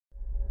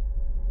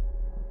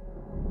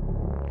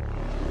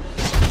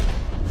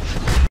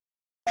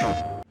He's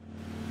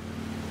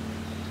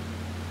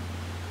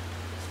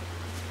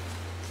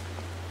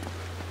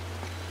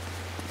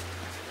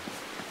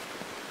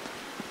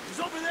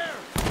over there!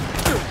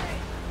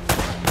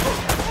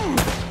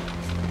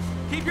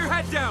 Keep your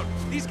head down!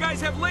 These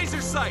guys have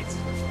laser sights!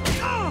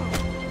 All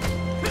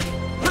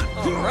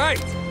right!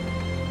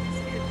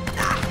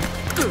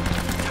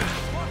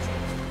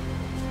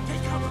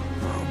 Take cover!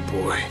 Oh,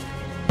 boy.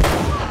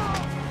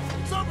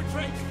 It's over,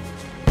 Drake!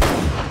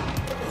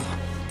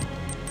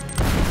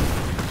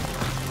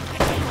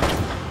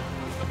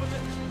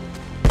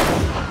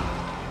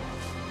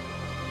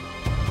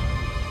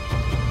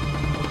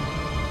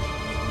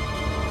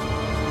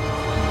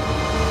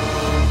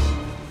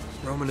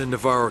 Roman and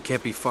Navarro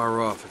can't be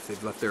far off if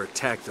they've left their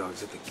attack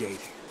dogs at the gate.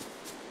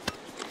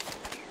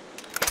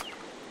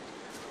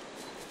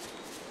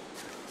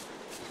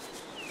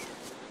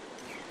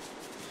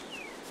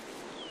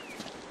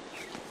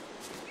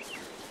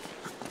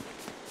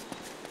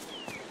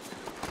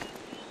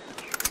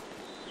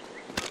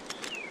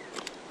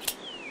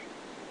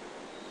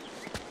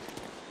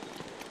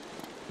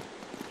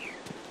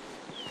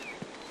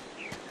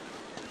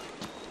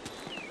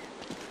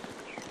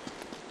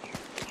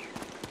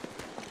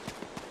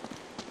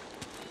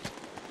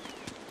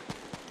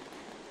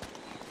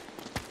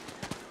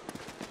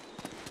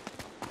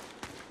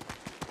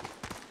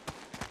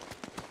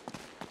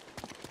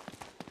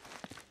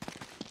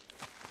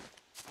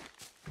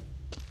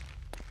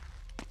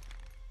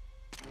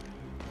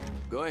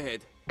 Go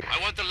ahead. I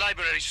want the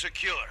library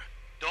secure.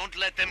 Don't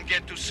let them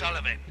get to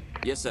Sullivan.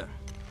 Yes, sir.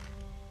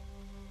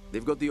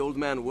 They've got the old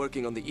man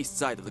working on the east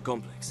side of the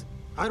complex.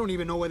 I don't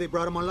even know why they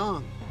brought him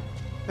along.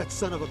 That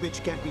son of a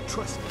bitch can't be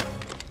trusted.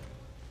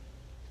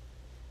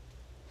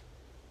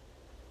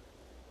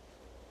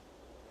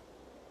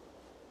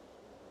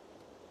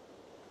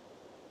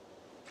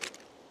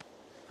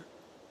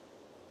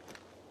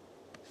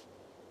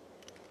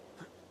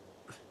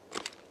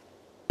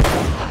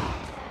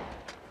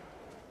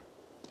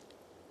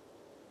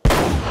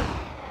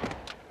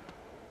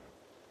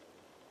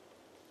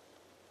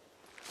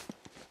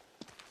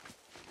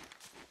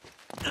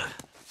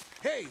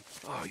 Hey!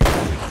 Oh, you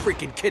gotta be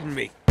freaking kidding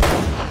me!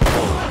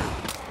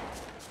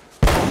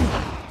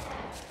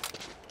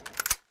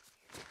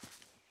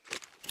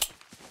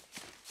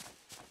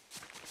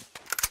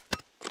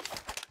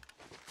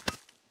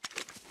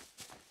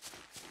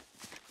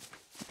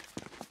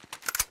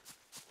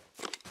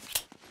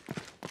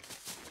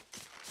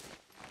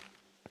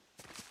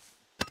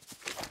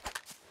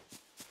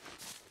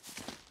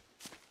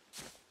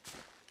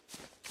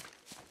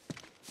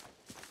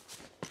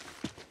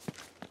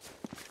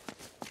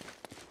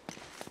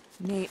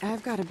 Nate,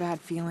 I've got a bad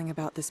feeling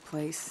about this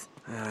place.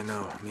 Yeah, I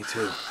know, me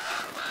too.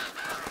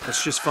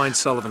 Let's just find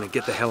Sullivan and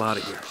get the hell out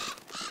of here.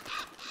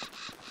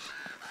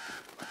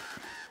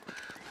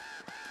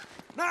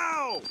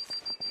 Now!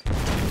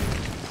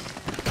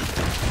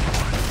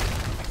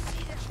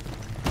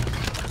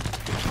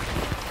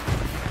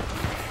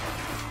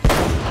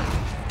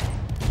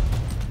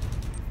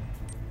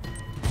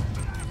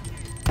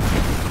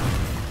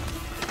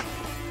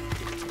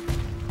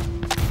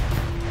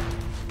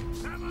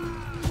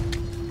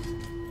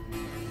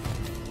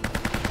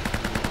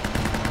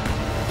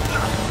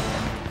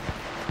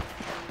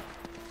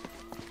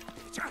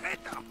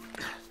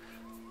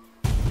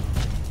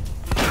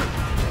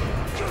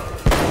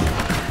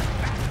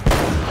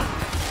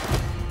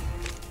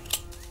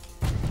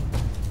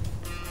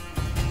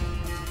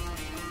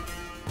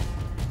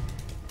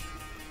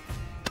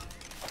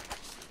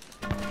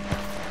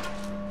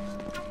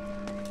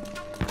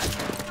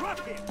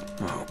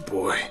 Oh,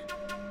 boy.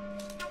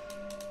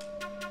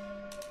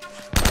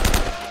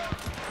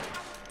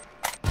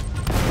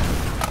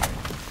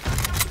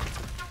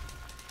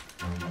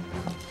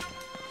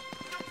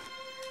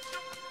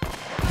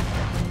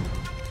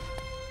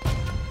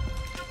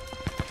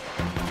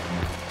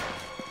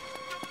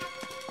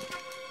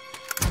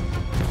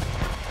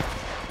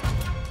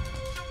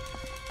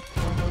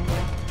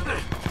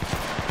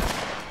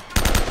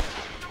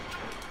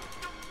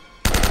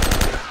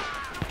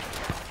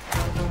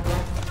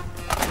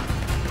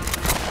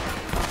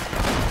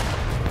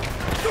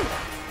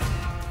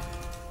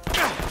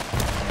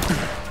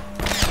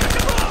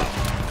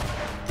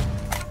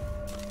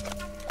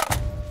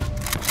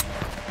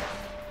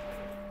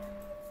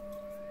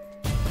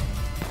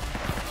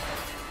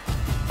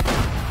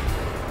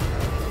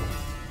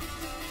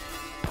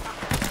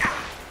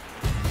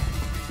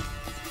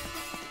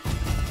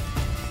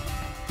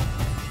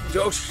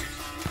 Oh, shit.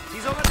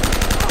 He's on the...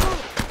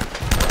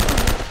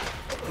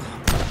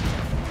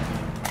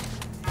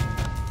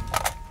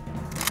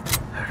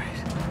 All right.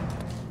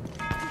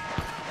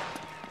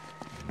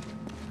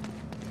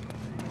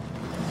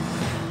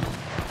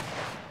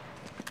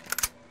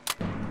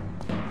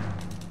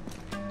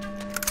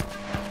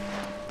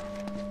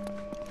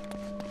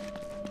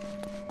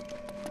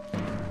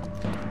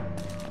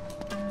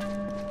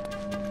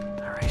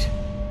 All right.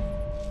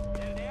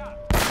 There they are.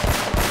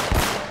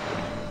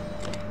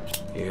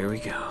 Here we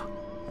go.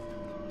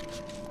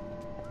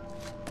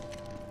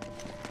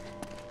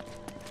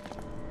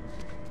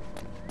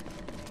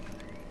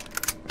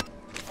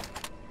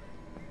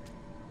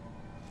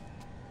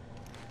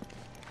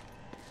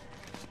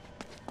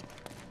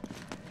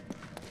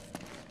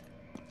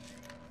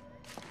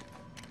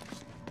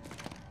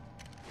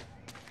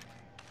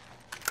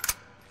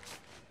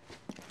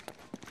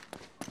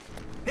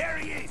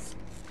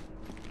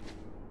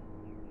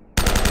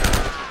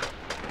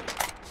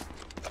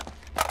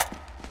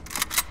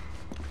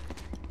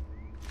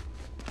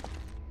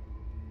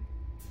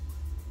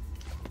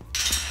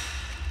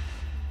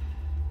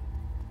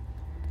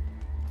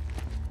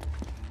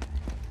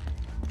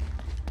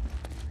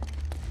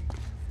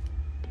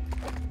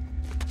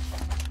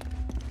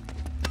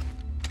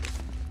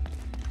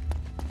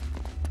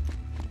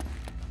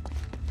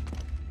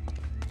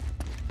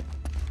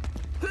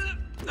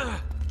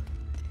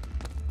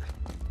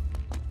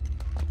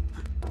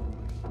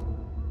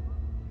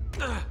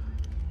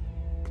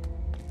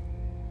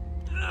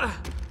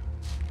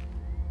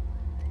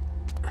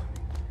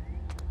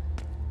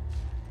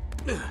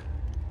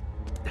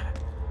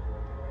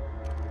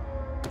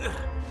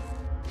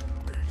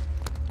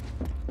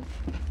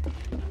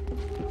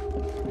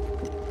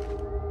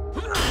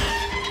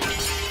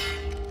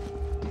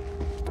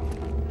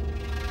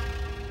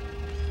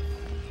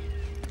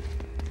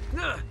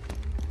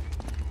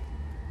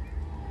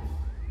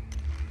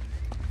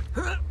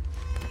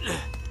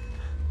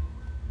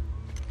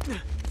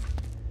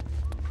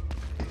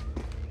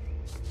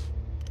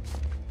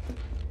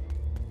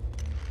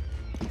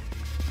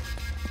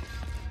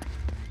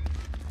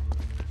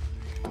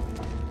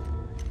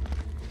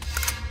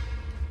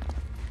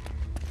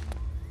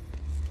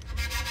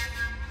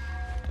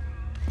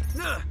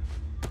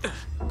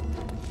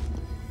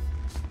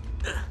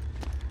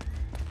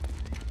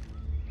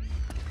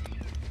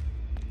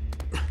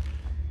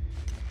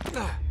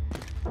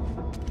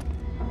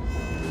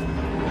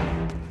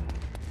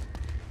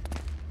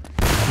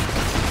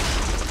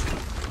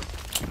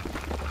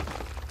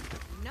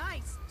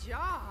 Nice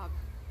job.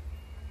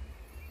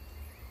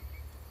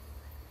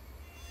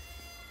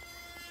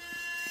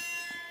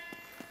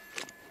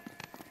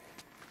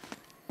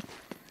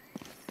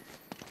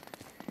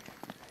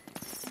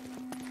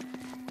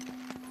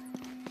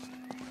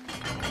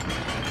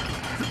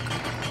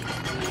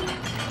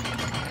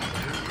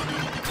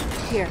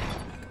 Here,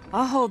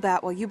 I'll hold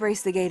that while you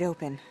brace the gate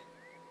open.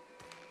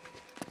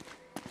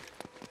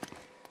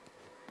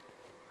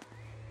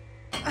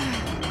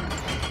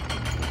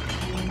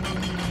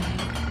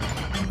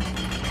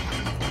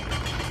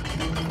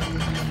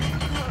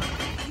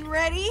 You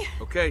ready?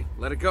 Okay,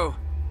 let it go.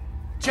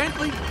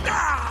 Gently.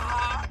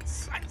 Ah!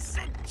 I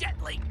said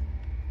gently.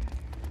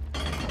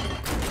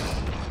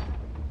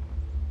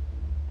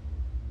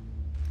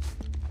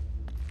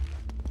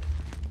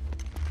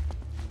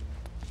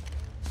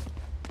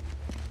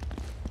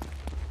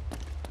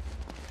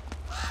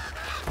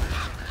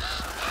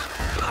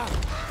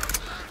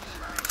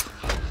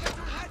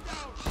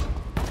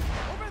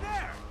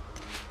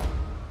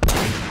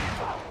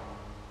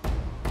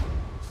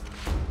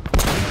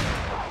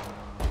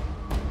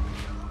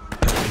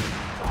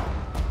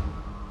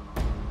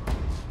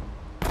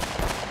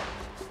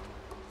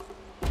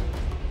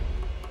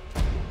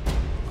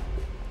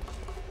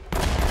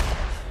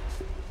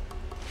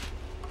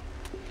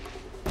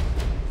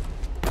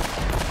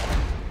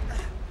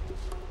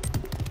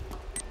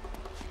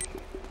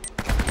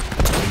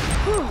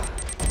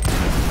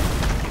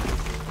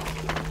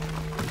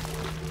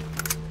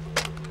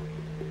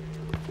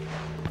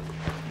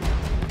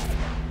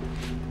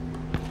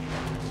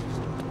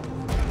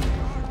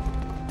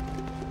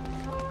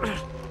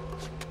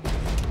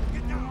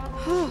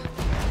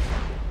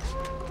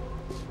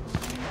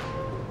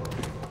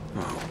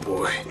 Oh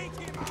boy.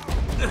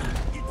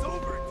 It's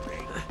over,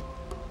 Drake.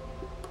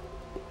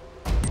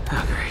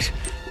 Oh, great.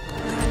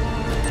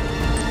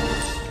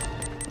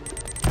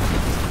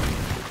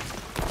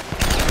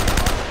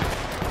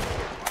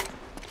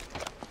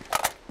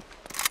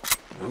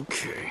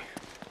 Okay.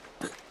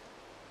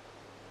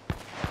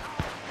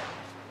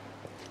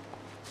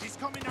 He's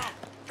coming up.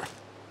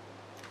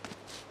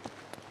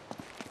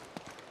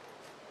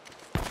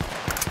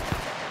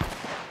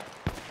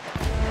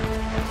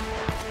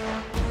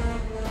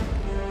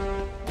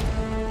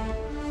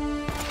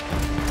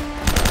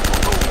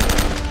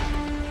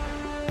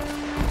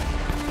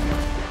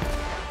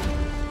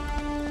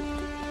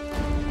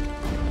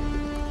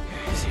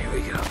 Yes, here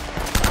we go.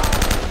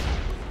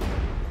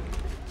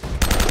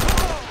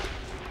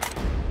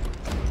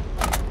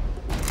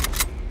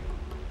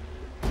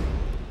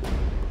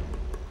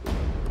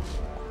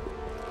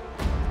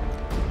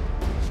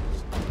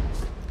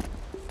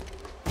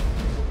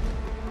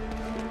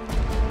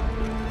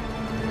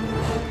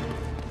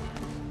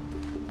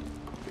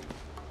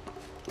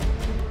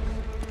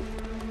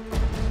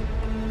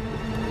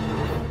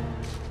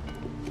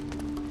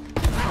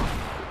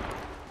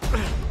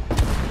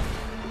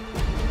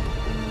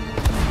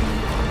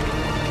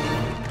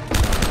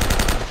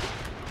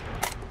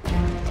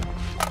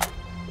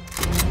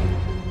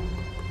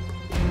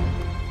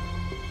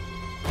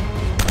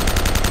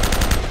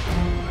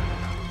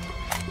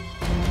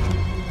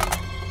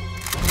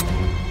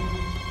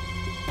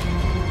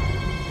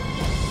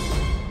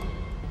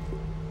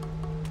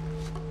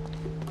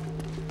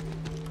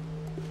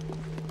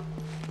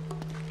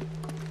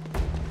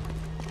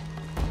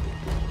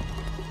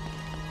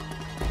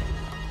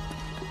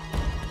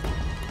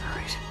 All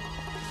right.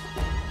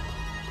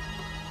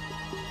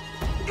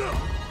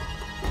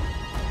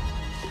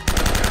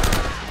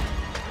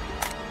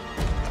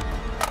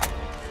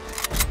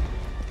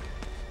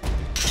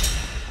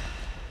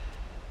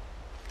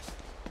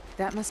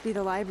 That must be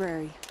the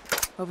library.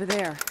 Over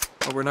there.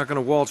 Oh, we're not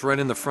gonna waltz right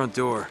in the front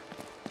door.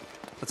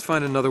 Let's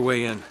find another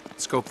way in.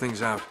 Scope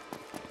things out.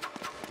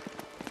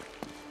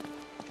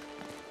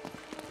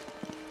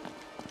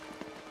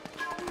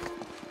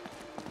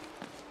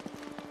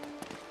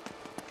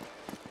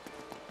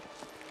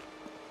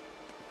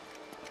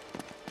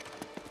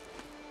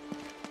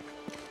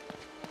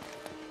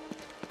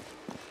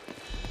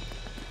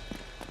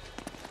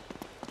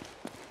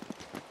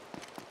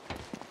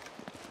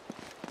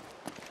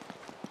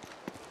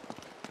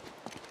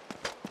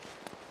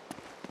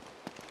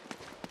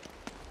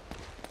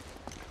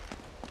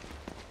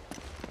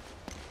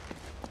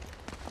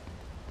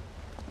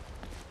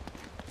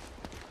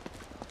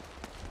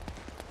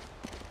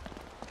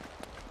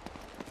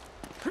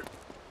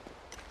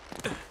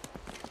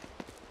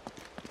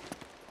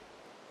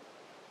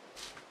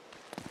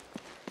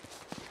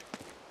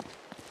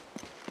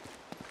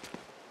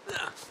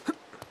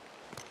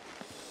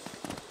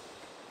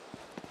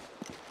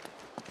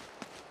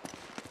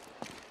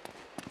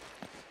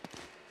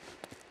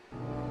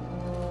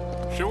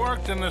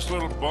 worked in this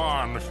little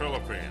bar in the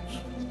Philippines.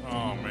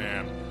 Oh,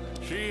 man.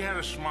 She had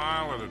a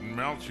smile that'd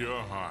melt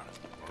your heart.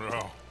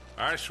 Bro,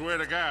 I swear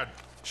to God,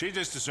 she'd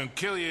just as soon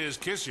kill you as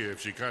kiss you if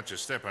she caught you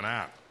stepping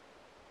out.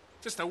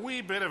 Just a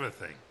wee bit of a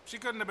thing. She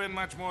couldn't have been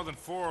much more than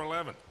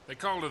 4'11". They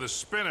called her the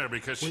spinner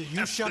because she... Will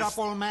you shut up,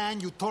 old man?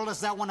 You told us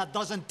that one a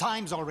dozen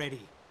times already.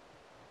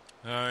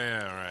 Oh,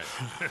 yeah, right.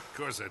 Of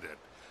course I did.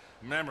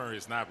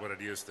 Memory's not what it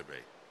used to be.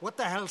 What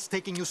the hell's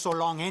taking you so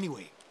long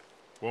anyway?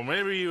 Well,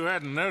 maybe you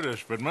hadn't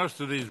noticed, but most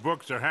of these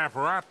books are half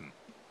rotten.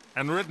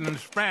 And written in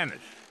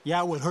Spanish.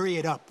 Yeah, well, hurry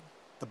it up.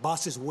 The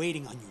boss is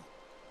waiting on you.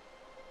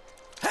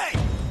 Hey!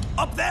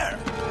 Up there!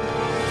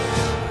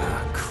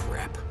 Ah,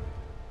 crap.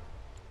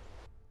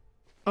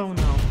 Oh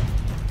no.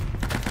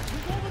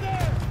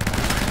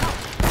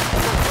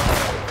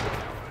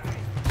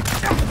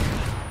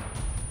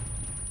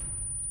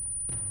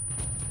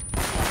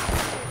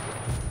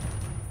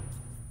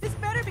 This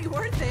better be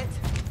worth it.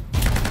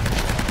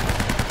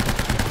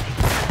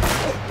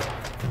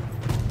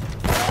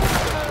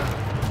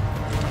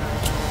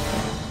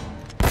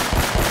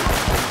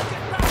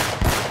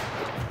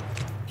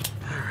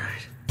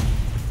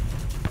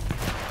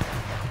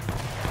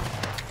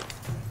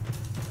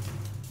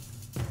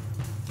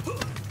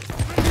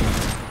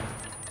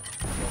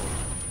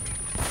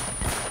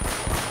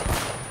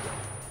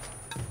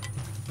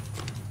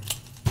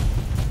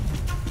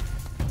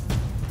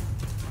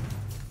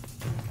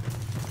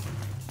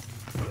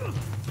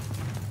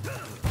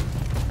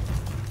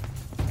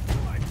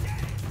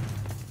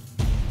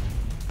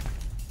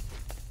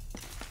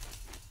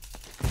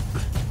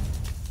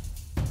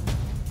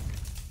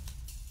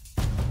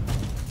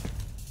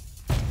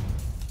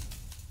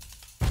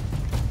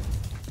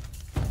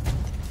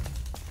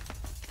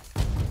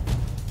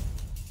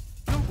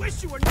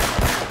 Wish you were never...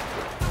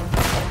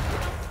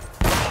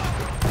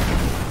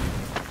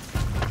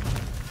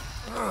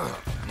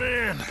 Oh,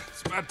 man,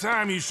 it's about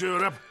time you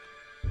showed up.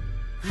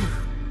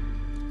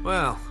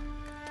 Well,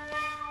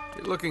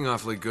 you're looking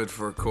awfully good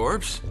for a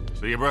corpse.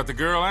 So you brought the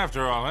girl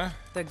after all, huh?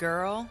 The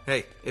girl?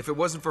 Hey, if it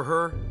wasn't for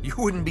her, you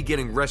wouldn't be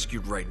getting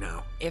rescued right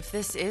now. If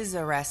this is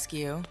a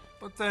rescue.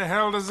 What the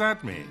hell does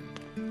that mean?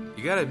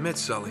 You gotta admit,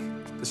 Sully,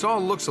 this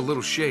all looks a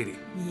little shady.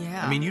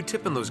 Yeah. I mean, you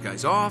tipping those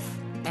guys off?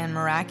 And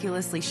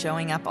miraculously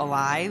showing up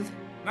alive?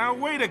 Now,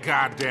 wait a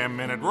goddamn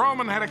minute.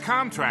 Roman had a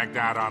contract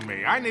out on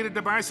me. I needed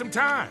to buy some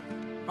time.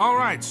 All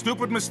right,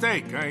 stupid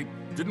mistake. I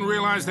didn't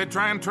realize they'd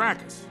try and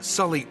track us.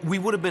 Sully, we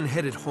would have been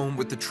headed home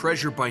with the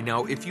treasure by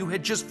now if you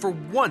had just for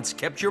once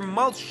kept your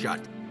mouth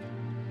shut.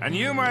 And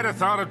you might have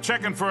thought of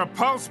checking for a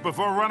pulse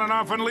before running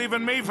off and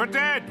leaving me for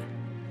dead.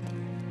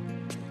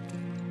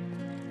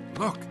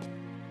 Look,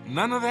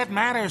 none of that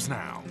matters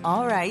now.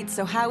 All right,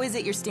 so how is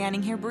it you're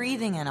standing here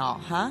breathing and all,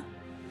 huh?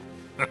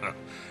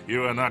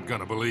 You are not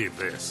gonna believe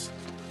this.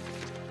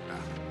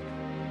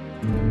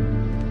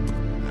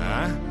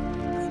 Huh?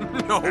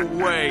 No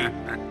way!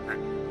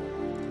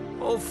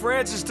 Old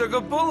Francis took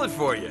a bullet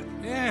for you.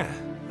 Yeah.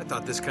 I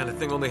thought this kind of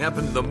thing only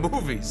happened in the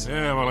movies.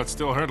 Yeah, well, it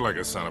still hurt like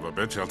a son of a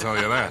bitch, I'll tell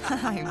you that.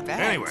 I bet.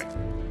 Anyway,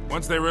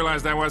 once they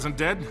realized I wasn't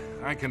dead,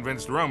 I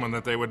convinced Roman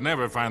that they would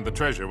never find the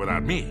treasure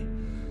without me.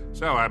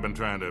 So I've been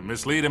trying to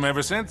mislead him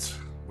ever since,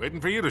 waiting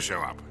for you to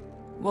show up.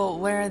 Well,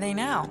 where are they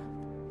now?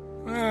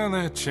 Well,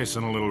 they're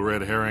chasing a little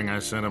red herring I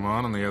sent them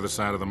on the other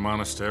side of the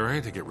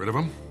monastery to get rid of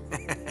him.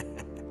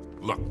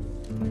 Look,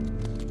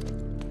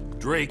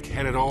 Drake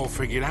had it all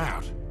figured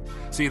out.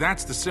 See,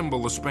 that's the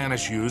symbol the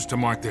Spanish used to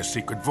mark their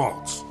secret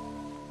vaults.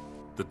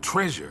 The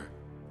treasure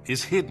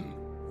is hidden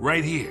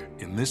right here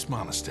in this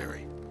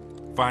monastery.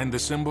 Find the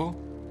symbol,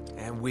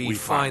 and we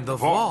find the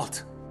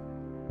vault.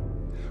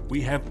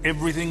 We have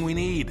everything we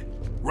need,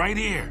 right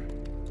here.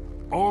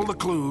 All the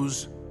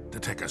clues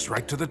to take us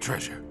right to the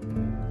treasure.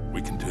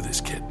 We can do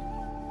this, kid.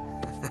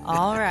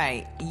 All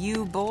right,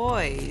 you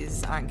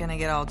boys aren't gonna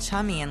get all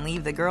chummy and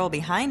leave the girl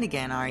behind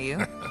again, are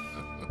you?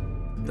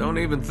 Don't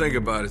even think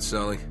about it,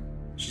 Sully.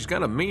 She's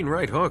got a mean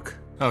right hook.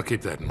 I'll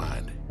keep that in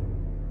mind.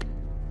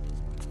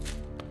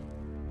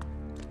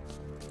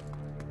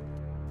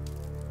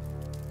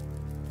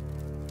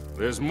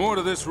 There's more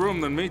to this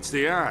room than meets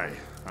the eye.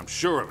 I'm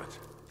sure of it.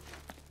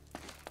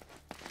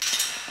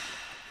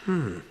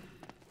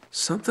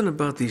 Something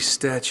about these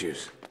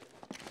statues.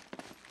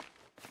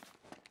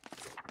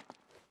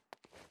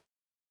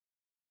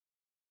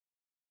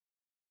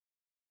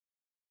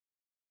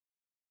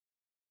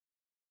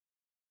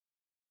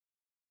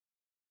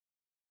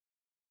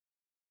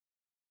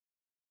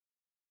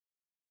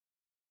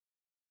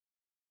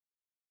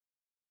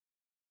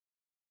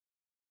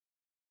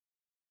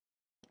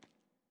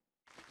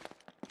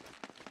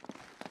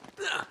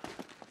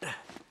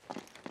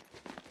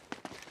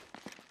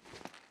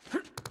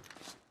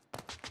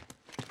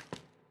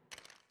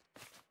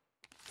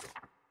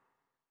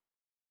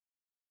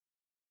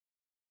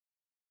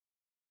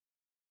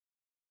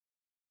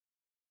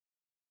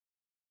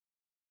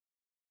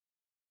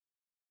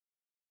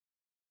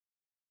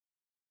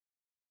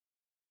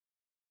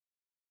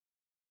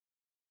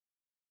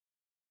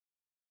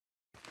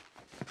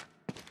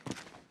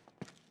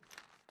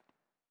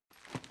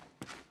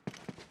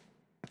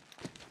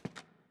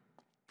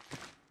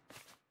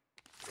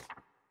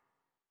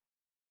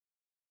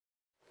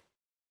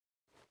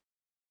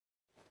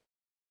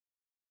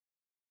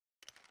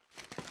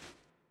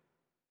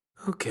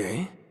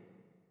 Okay.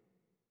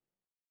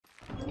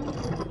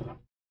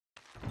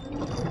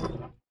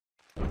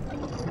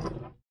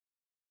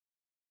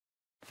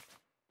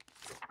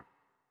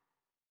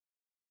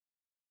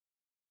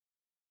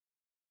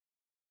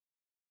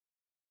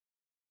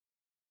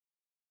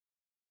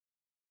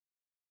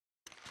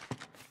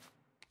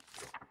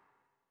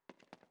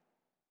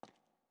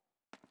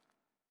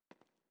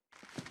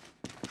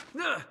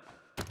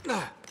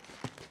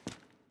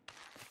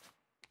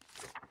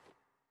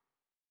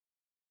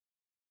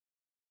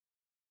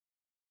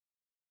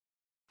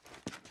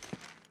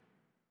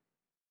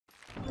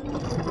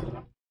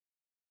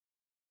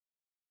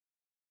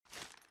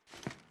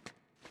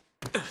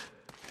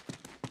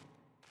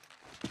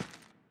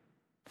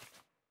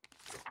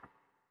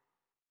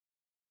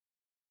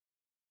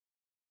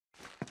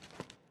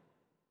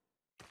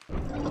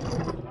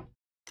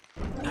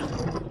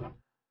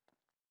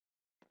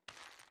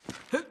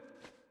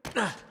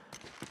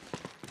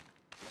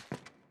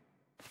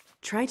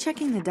 Try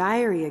checking the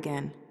diary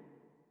again.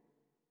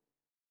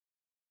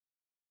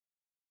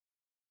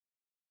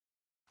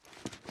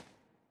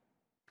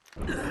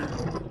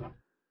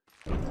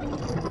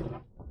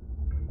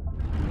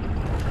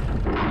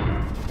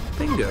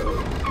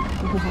 Bingo.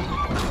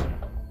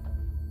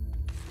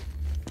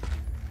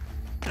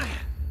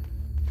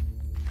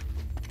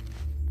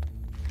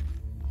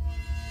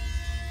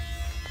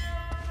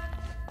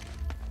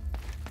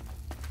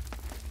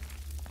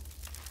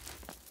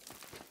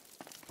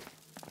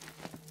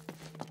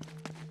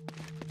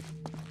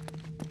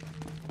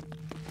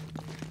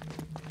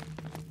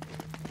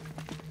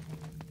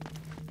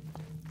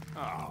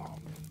 Oh,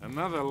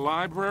 another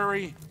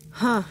library?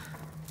 Huh.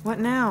 What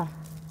now?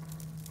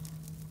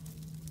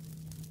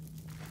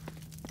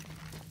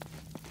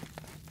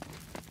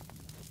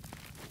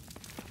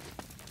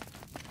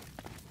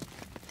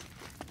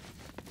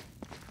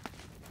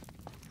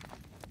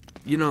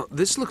 You know,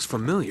 this looks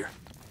familiar.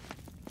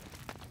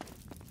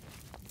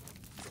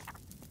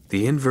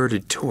 The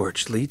inverted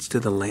torch leads to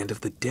the land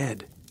of the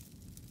dead.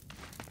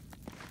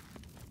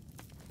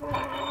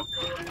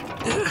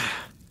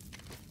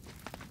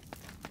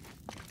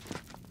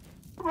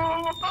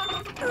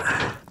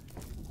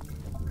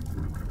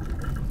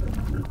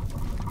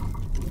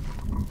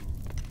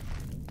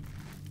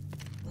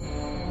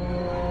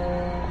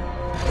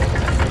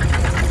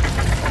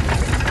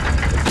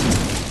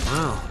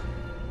 Wow,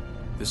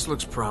 this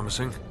looks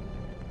promising.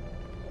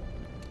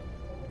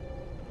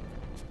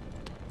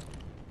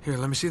 Here,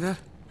 let me see that.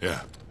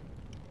 Yeah.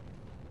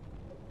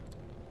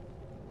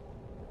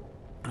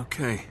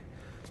 Okay.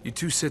 You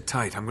two sit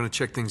tight. I'm gonna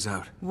check things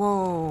out.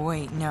 Whoa,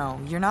 wait,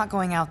 no. You're not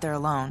going out there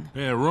alone.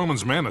 Yeah,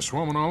 Roman's men are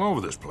swarming all over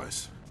this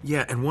place.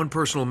 Yeah, and one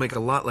person will make a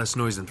lot less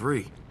noise than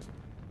three.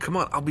 Come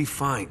on, I'll be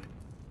fine.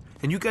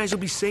 And you guys will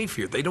be safe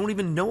here. They don't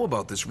even know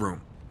about this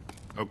room.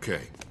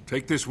 Okay,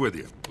 take this with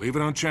you. Leave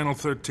it on channel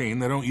 13.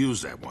 They don't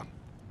use that one.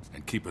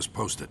 And keep us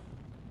posted.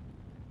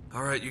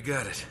 All right, you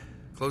got it.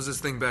 Close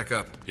this thing back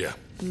up. Yeah.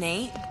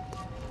 Nate?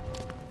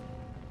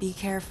 Be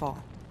careful.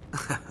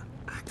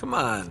 Come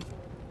on.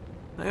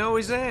 I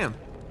always am.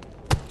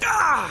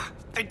 Ah!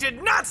 I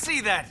did not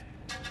see that!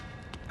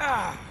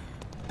 Ah!